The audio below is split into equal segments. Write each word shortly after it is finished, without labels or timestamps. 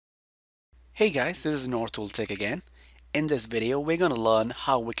Hey guys, this is Northul Tech again. In this video, we're going to learn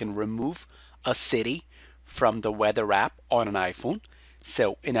how we can remove a city from the weather app on an iPhone.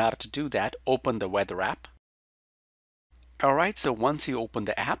 So in order to do that, open the weather app. Alright, so once you open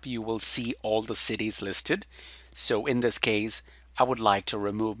the app, you will see all the cities listed. So in this case, I would like to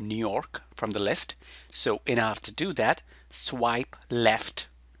remove New York from the list. So in order to do that, swipe left.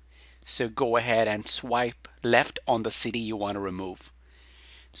 So go ahead and swipe left on the city you want to remove.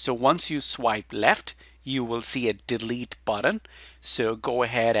 So once you swipe left, you will see a delete button. So go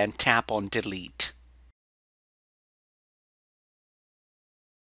ahead and tap on delete.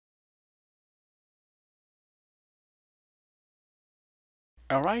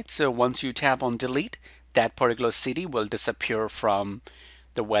 Alright, so once you tap on delete, that particular city will disappear from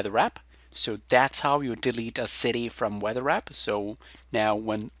the weather app. So that's how you delete a city from weather app. So now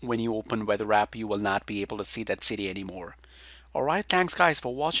when you open weather app, you will not be able to see that city anymore. Alright, thanks guys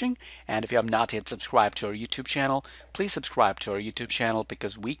for watching, and if you have not yet subscribed to our YouTube channel, please subscribe to our YouTube channel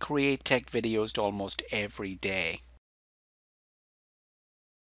because we create tech videos almost every day.